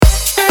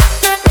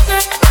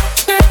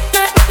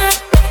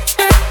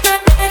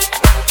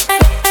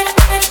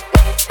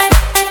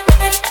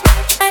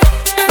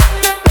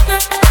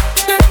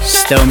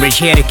StoneBridge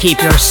here to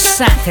keep your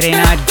Saturday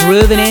night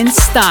grooving in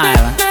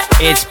style.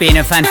 It's been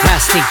a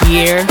fantastic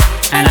year,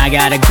 and I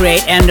got a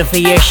great end of the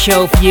year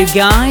show for you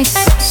guys.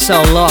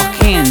 So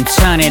lock in,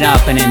 turn it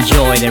up, and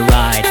enjoy the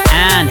ride.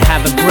 And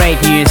have a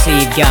great New Year's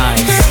Eve,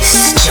 guys.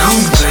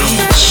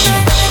 StoneBridge.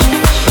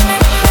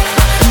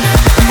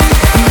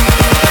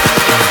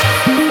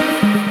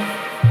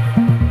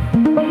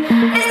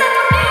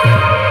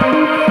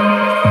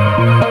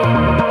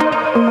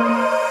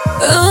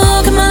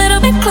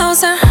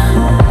 Closer,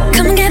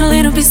 come and get a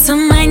little piece of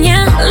mine,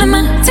 yeah. Let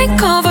me take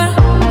over.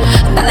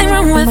 Nothing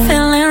wrong with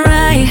feeling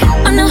right.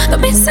 Oh no,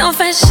 don't be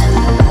selfish.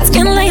 It's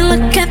getting late,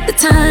 look at the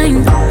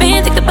time.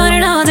 Been thinking about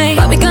it all day.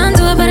 What we gonna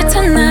do about it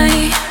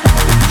tonight?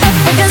 Up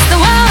against the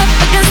wall, up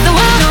against the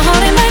wall. No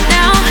holding back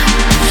now.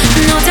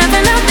 No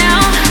tapping out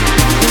now.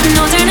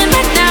 No turning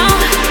back now.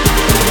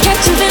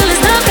 Catching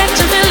feelings now,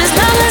 catching feelings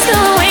now. Let's go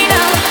away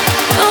now.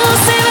 Oh,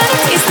 save it a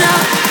taste now.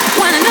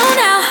 Wanna know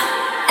now?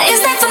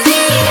 Is that for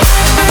me?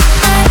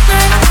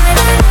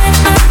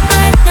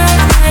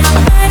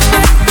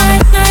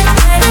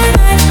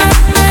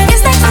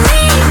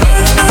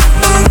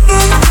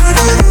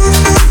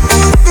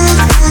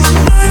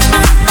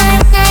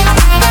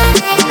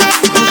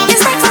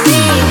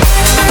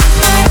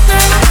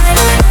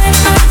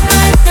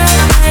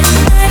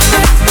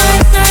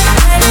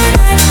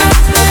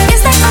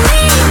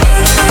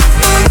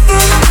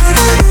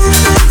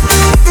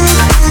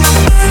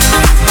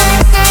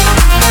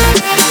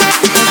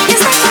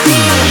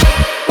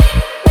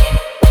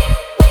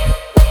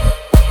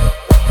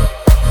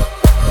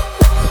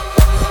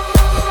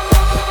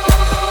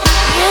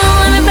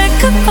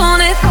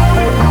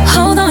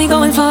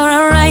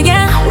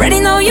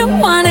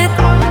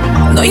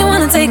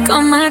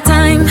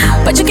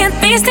 But you can't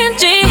be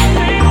stingy.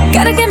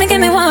 Gotta give me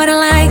what I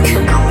like.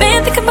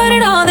 Been thinking about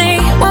it all day.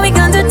 What we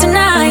gonna do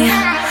tonight?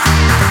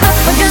 Up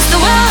against the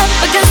wall,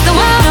 up against the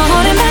wall. No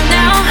holding back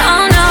now.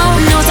 Oh no,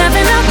 no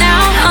tapping out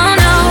now. Oh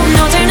no,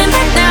 no turning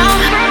back now.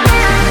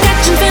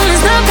 Catching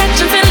feelings now,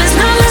 catching feelings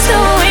now. Let's go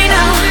away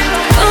now.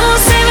 Oh,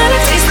 save it a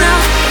taste now.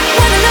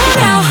 Wanna know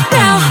now,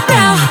 now,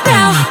 now,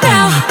 now,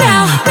 now, now, now,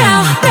 now,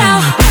 now, now, now, now, now, now, now,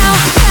 now,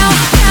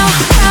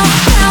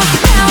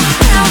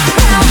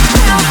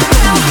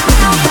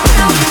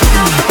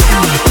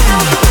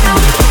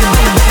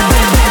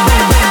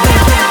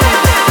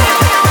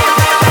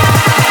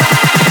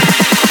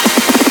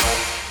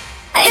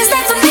 Is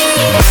that for me?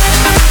 Is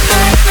that for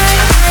me?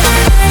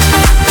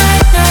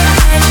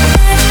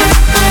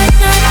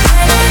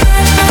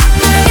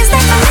 Is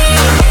that for me?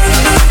 Is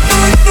that for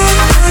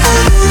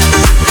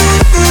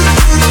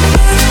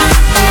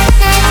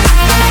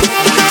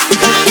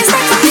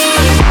me?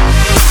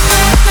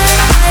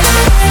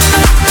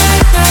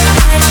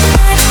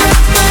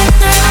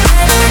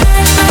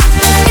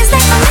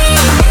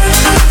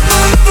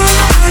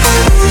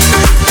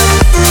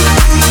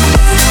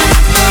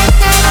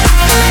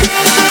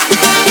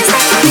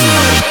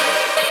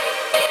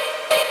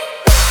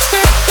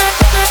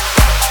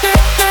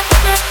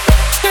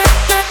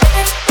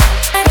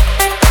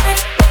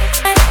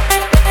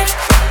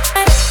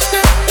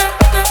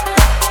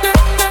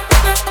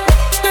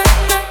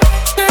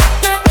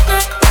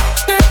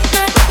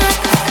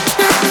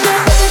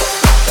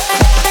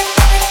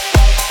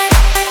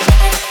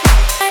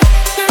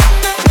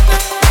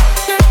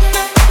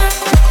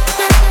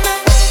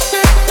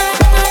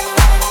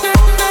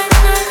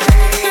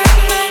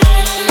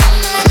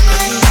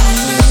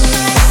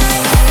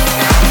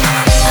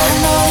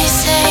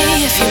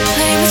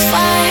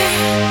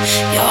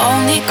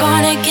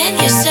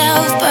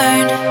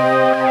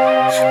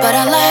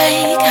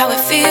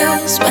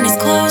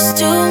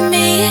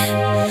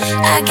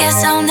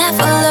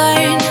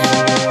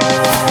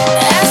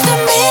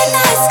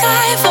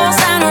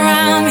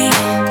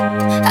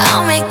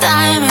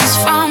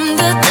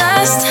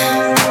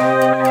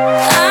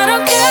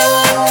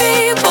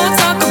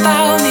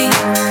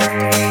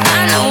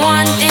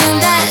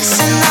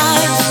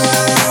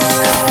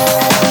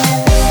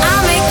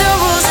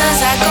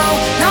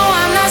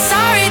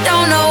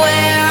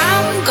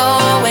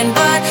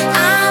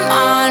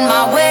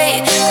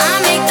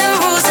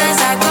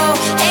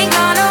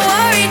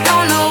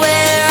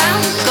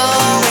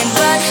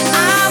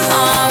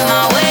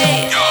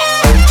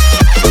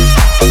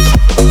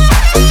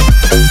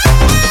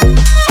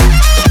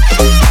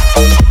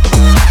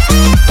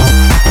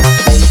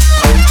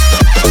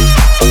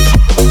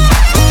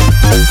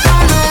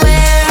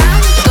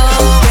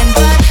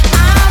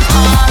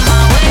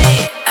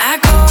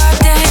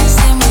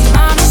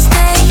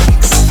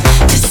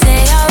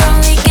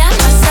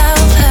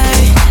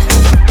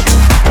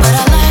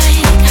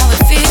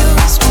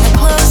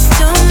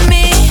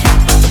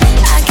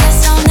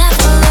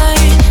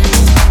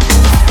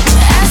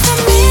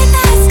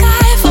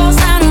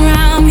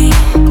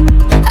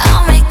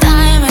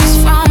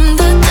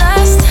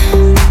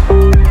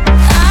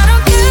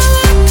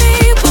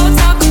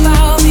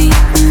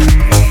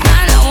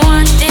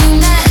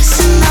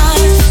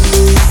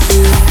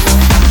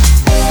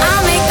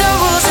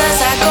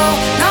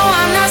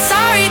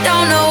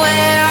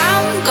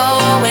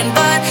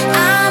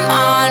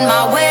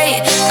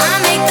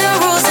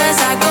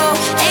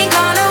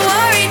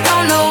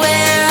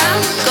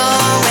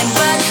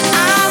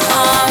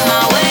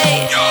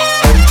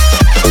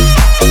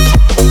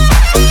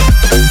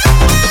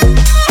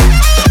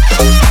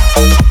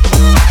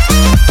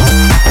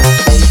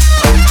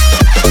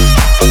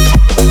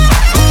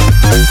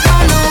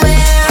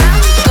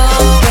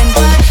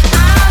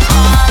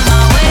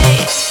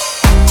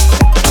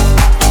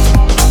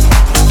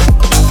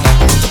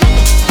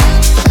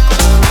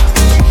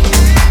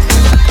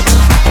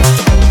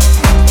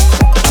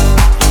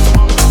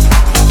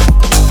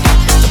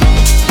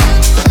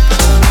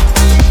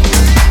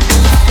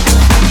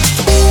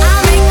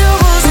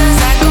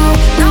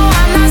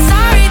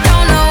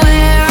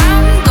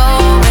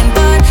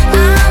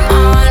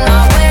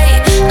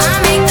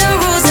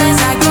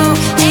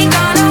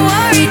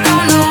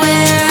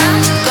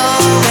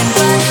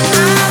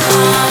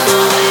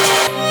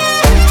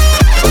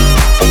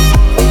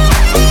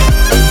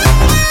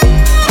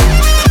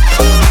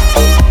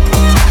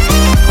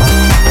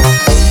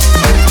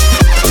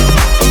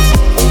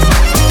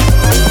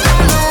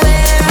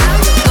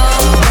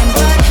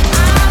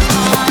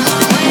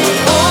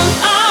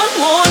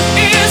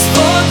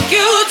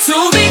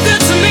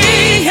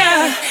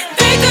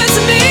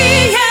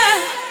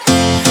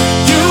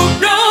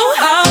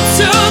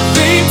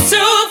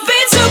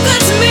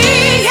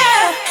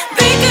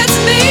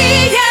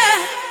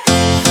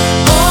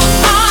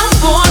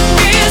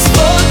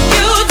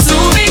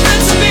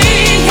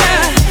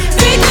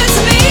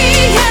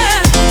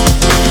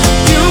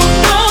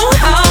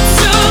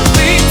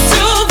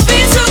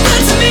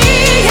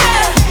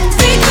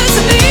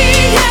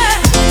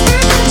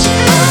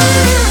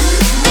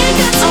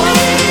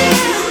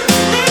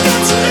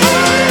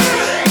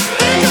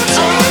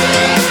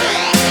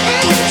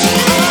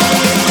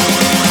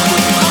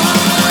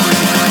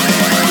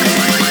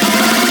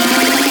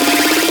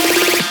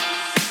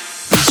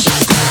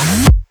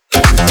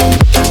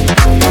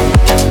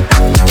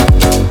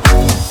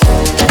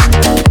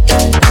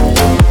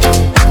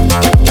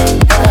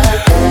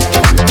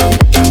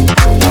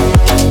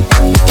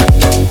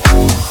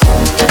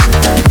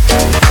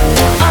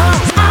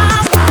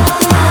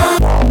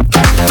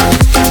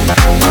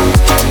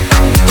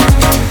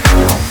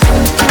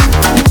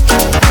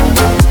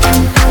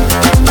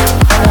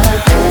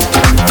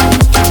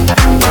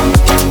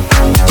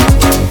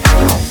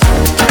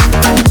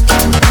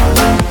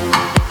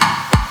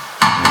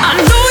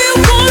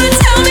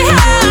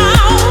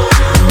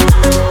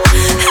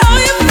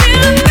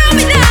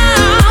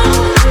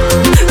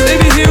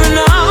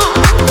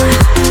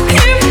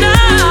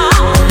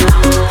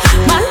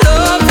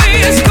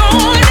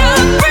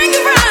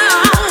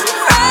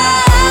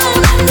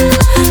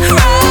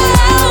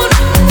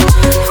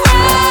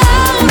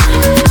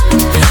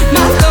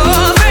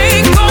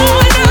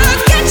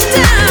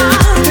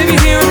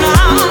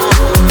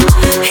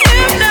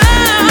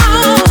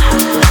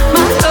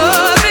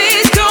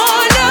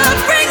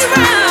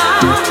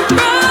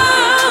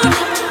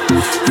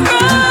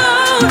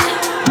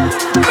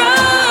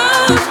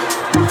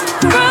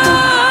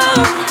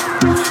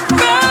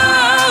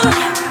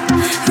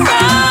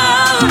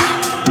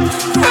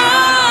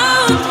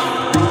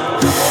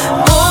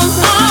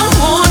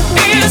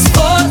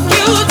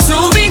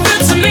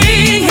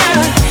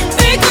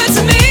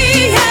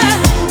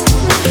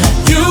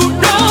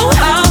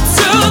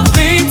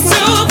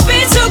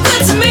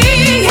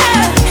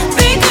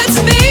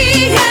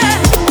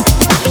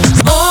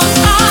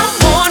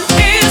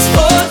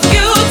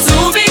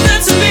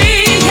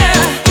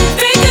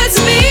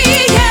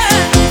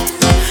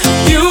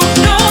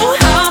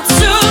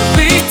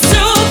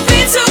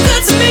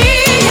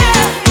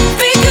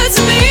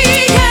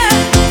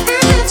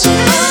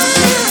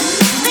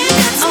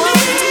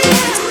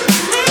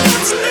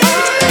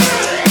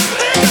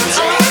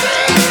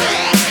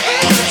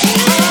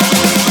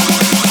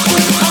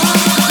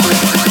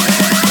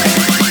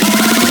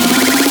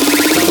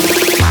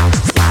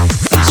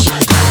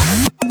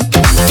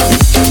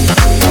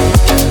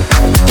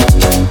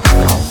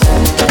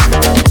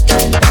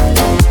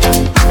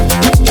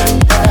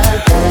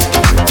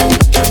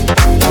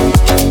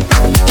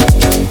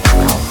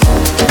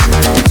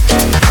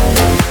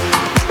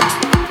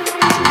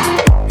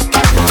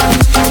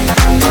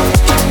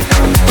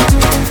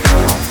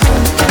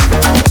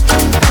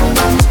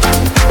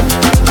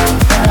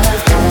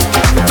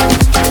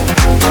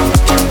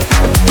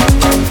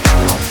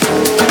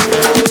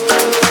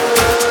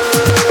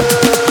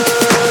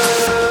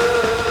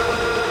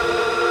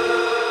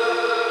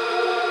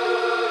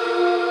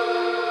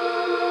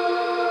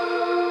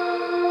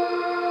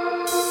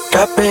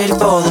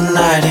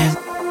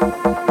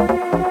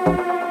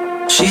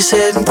 She's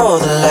heading for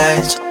the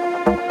lights,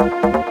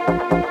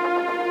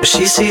 but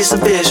she sees the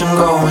vision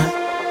going.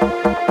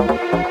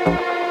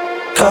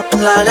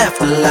 Cupping line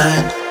after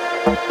line.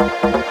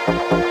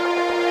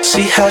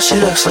 See how she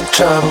looks like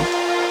trouble.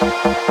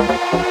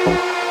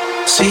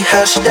 See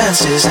how she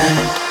dances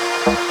and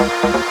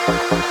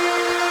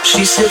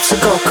she sips a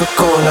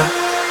Coca-Cola,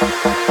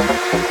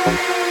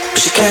 but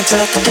she can't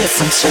tell the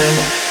difference yet.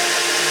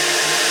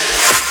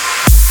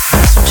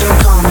 That's what you're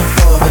coming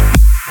for, but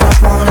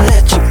don't wanna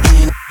let you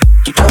in.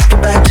 You drop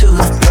your back to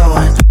the floor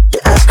and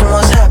you're asking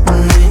what's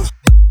happening.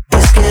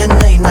 It's getting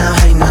late now,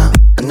 hey now.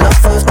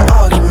 Enough of the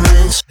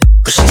arguments,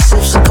 but she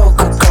sips a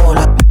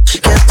Coca-Cola. She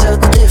can't tell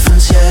the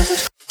difference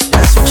yet.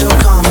 That's what you're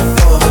coming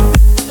for, but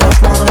don't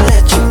wanna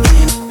let you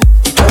in.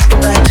 You drop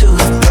your back to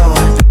the floor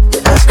and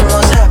you're asking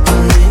what's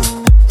happening.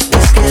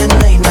 It's getting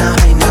late now,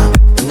 hey now.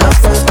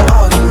 Enough of the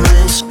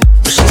arguments,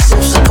 but she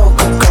sips a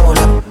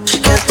Coca-Cola. She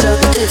can't tell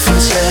the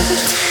difference yet.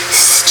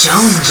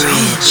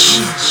 StoneBridge.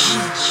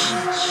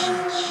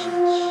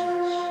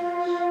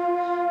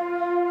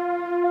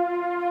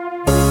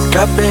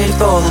 Got ready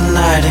for the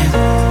night in.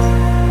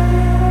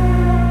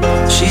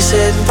 She's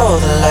heading for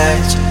the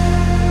lights,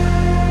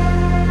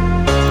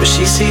 but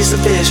she sees the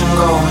vision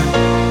going.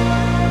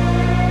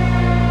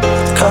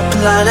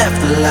 Cupping line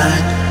after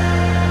line.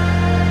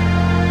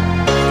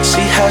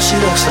 See how she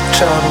looks like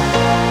trouble.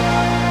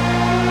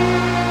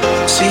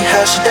 See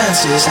how she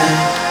dances and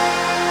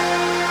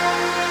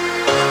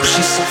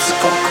she sips a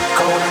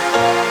Coca-Cola.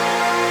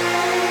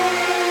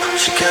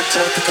 She can't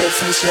tell the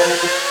difference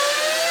yet.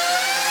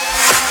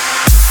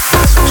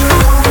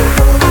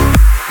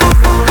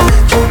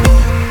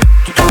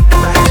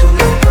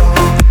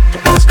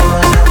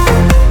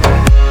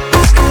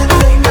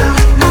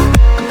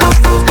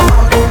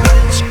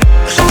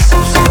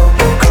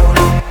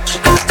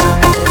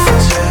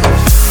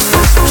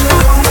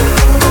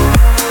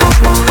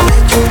 Yet.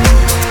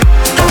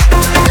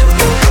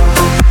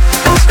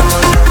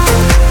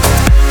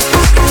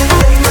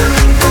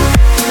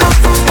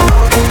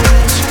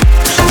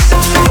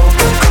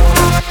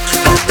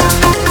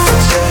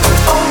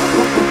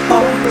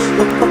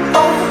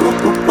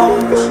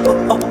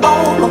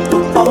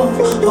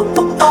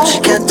 She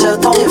can't tell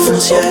the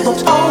difference yet.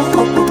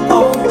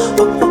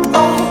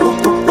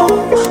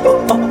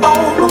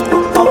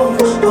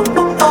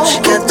 She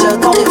can't tell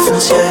the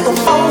difference yet.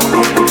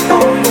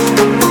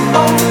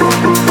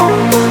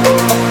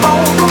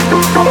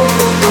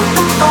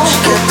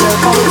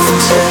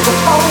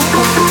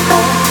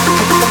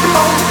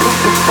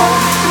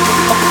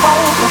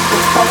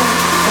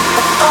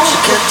 She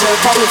can't tell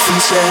the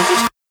difference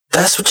yet.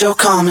 That's what you're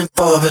coming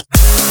for, but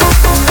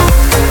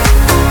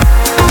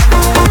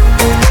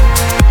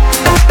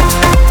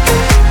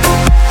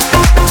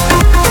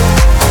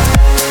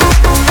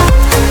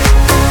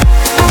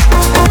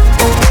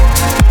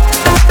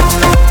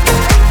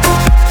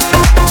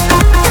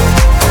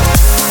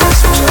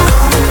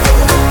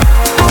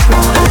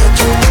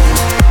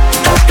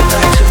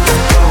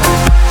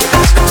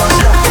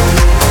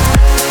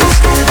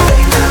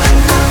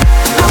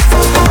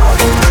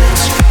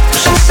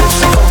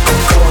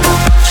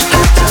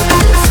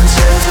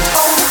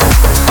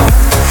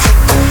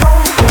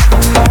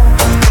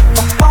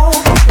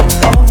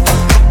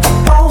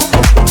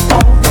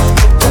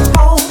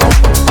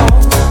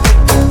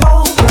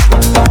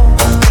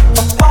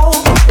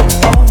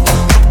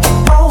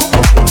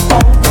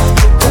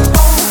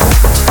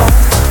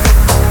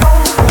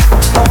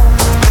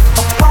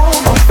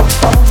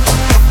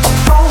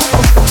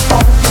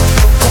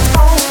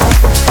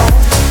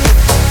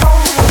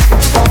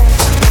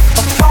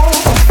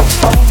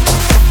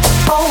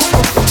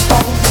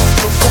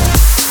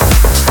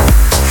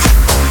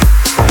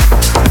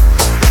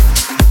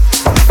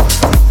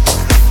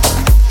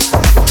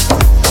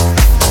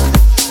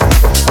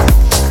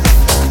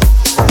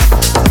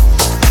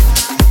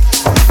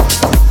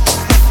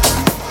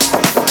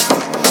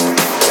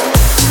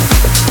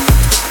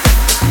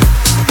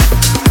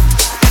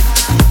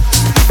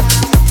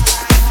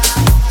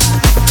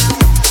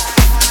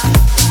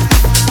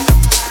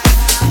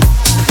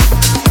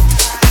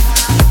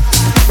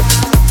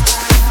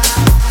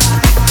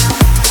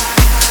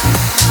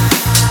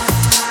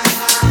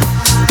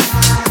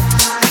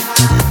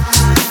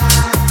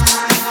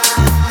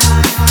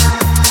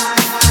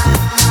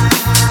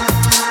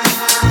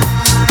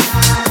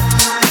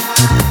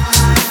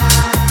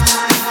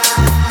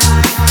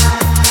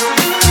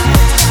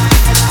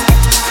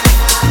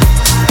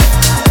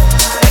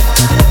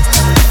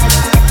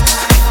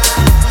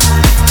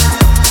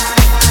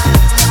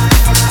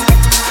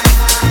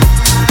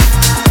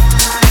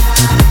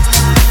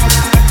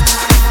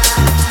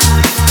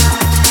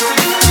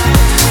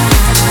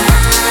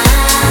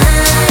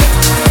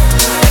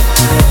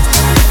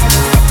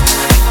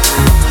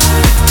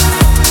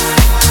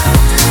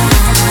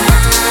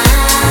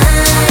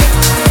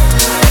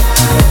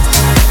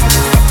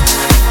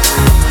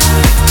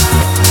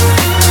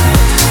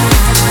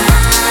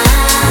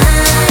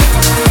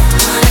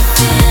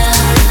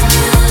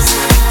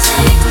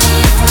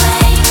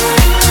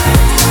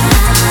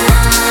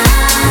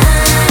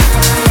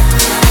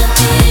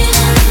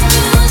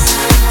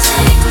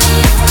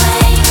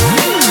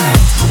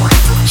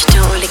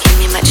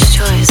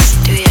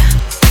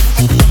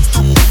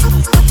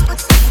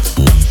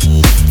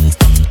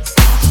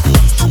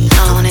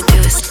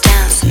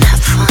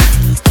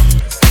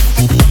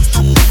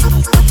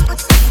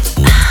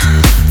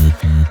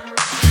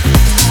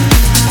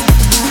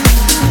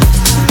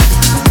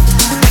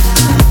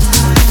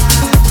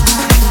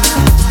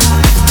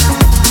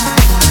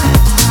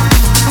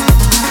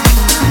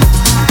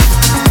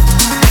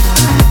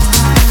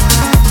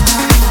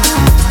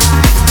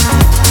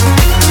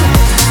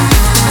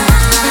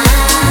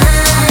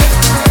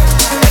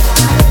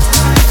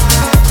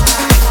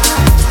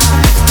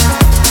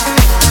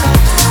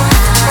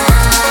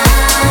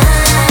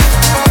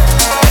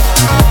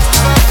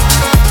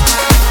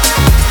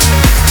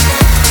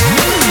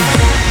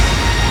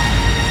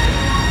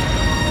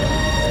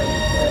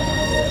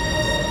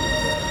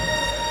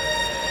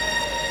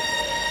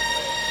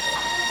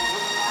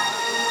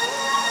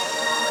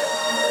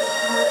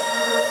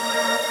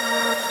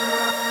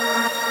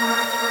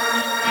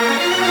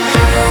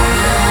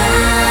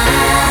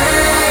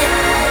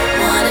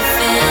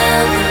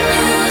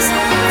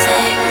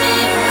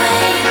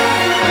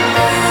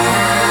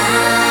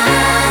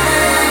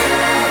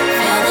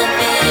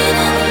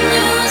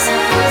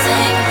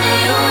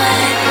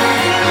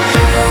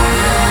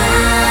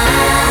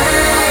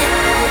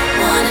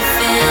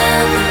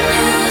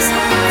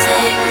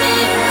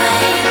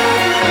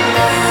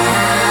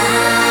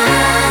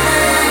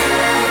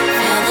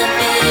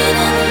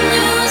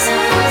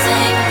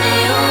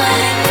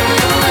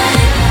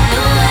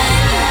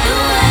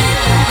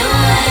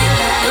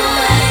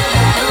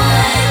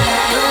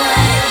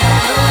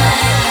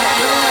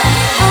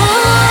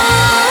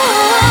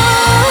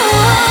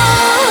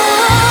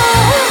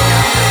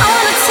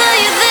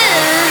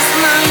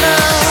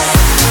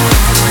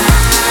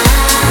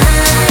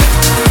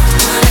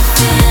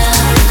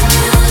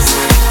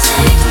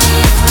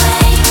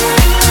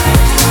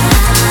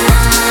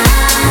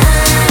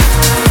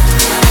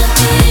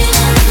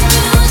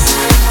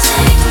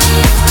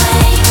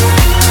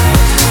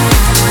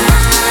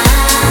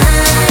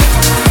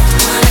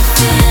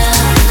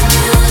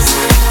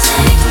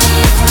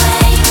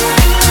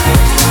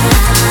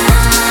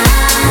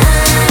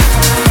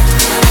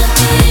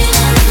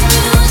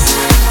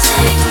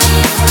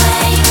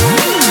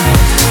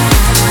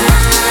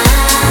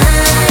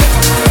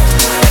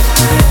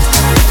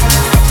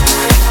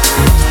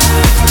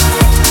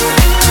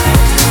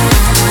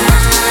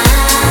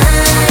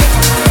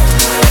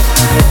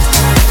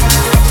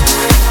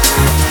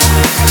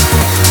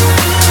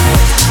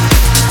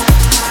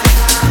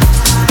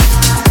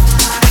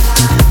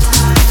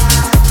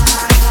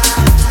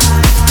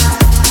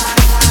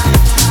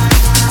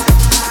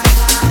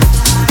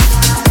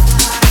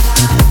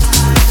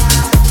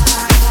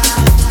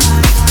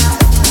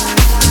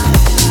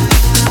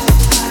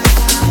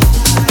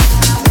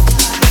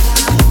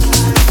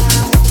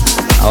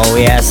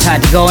Just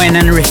had to go in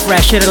and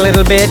refresh it a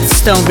little bit.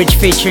 StoneBridge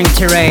featuring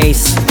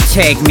Therese,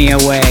 Take Me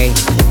Away.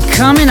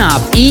 Coming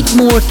up, Eat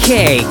More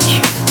Cake.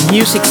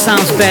 Music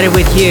sounds better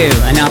with you.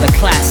 Another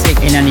classic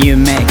in a new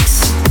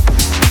mix.